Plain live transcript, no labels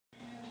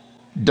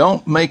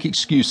Don't make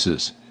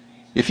excuses.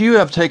 If you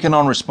have taken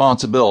on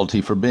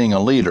responsibility for being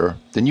a leader,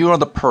 then you are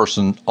the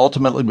person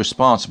ultimately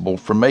responsible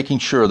for making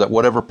sure that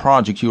whatever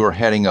project you are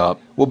heading up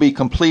will be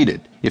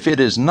completed. If it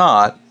is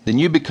not, then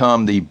you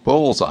become the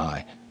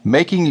bullseye.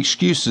 Making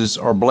excuses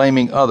or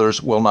blaming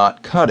others will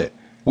not cut it.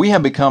 We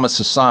have become a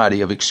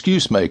society of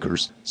excuse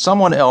makers.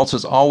 Someone else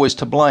is always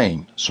to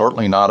blame,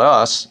 certainly not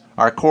us.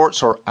 Our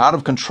courts are out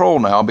of control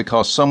now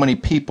because so many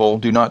people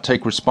do not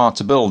take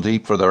responsibility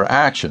for their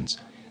actions.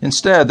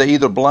 Instead, they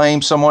either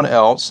blame someone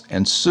else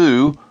and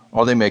sue,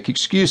 or they make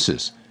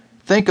excuses.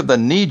 Think of the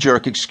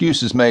knee-jerk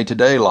excuses made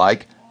today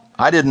like,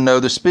 I didn't know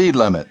the speed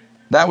limit.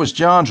 That was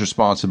John's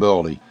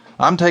responsibility.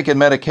 I'm taking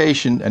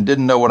medication and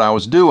didn't know what I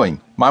was doing.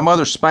 My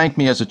mother spanked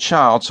me as a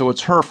child, so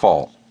it's her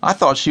fault. I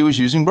thought she was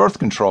using birth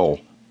control.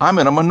 I'm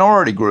in a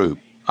minority group.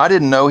 I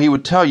didn't know he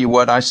would tell you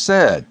what I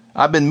said.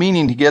 I've been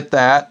meaning to get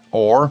that,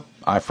 or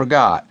I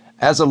forgot.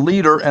 As a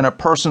leader and a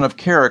person of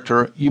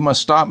character, you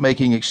must stop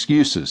making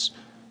excuses.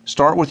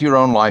 Start with your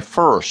own life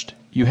first.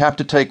 You have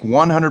to take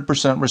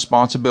 100%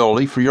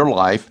 responsibility for your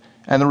life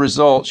and the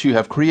results you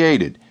have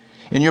created.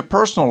 In your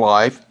personal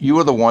life, you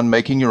are the one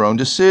making your own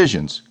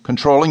decisions,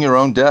 controlling your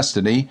own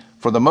destiny,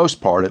 for the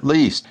most part at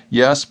least.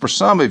 Yes, for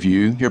some of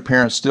you, your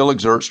parents still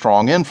exert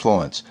strong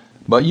influence,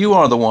 but you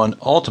are the one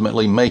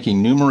ultimately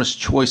making numerous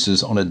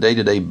choices on a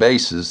day-to-day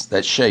basis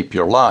that shape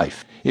your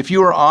life. If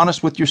you are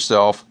honest with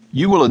yourself,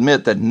 you will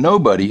admit that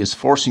nobody is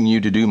forcing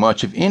you to do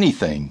much of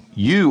anything.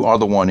 You are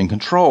the one in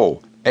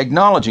control.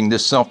 Acknowledging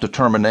this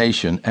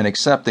self-determination and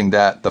accepting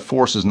that the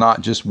force is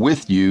not just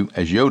with you,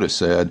 as Yoda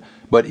said,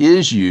 but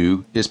is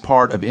you, is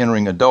part of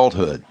entering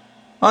adulthood.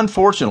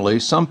 Unfortunately,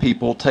 some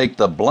people take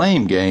the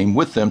blame game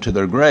with them to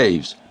their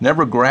graves,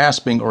 never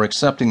grasping or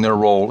accepting their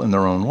role in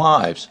their own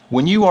lives.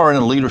 When you are in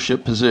a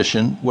leadership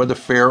position, whether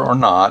fair or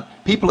not,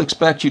 people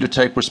expect you to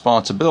take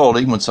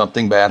responsibility when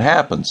something bad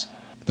happens.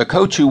 The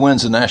coach who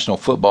wins the National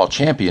Football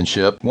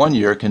Championship one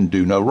year can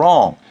do no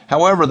wrong.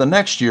 However, the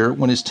next year,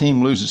 when his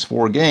team loses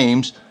 4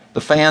 games,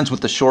 the fans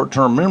with the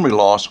short-term memory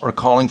loss are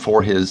calling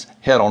for his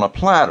head on a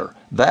platter.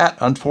 That,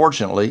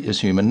 unfortunately,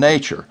 is human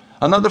nature.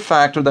 Another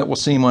factor that will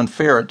seem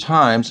unfair at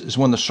times is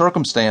when the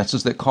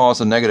circumstances that cause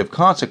the negative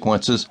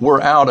consequences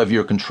were out of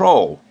your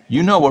control.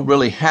 You know what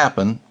really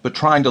happened, but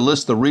trying to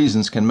list the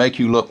reasons can make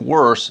you look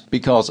worse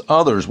because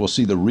others will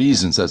see the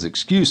reasons as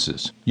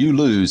excuses. You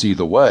lose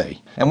either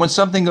way. And when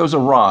something goes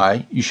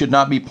awry, you should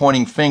not be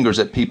pointing fingers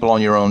at people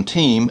on your own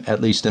team,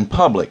 at least in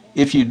public.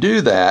 If you do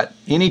that,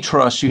 any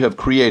trust you have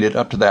created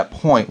up to that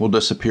point will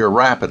disappear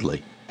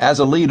rapidly. As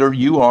a leader,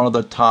 you are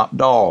the top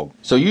dog.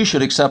 So you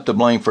should accept the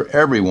blame for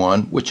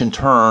everyone, which in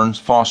turn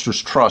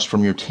fosters trust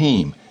from your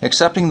team.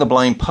 Accepting the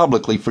blame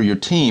publicly for your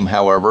team,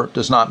 however,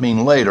 does not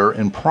mean later,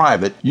 in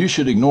private, you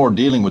should ignore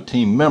dealing with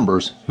team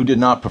members who did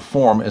not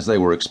perform as they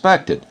were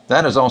expected.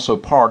 That is also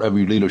part of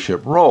your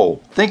leadership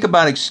role. Think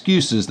about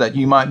excuses that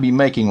you might be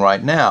making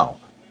right now.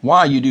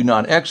 Why you do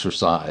not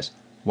exercise.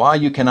 Why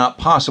you cannot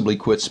possibly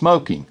quit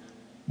smoking.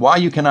 Why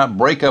you cannot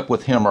break up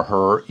with him or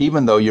her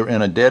even though you're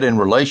in a dead-end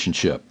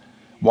relationship.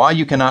 Why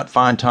you cannot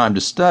find time to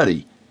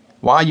study,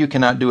 why you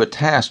cannot do a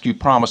task you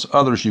promised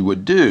others you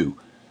would do,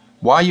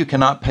 why you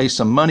cannot pay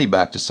some money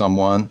back to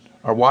someone,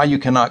 or why you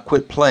cannot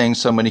quit playing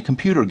so many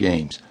computer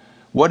games.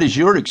 What is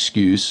your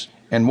excuse,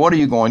 and what are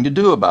you going to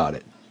do about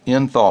it?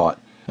 End thought.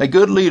 A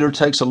good leader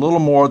takes a little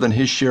more than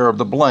his share of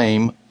the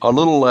blame, a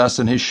little less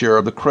than his share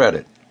of the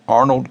credit.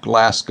 Arnold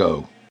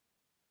Glasgow.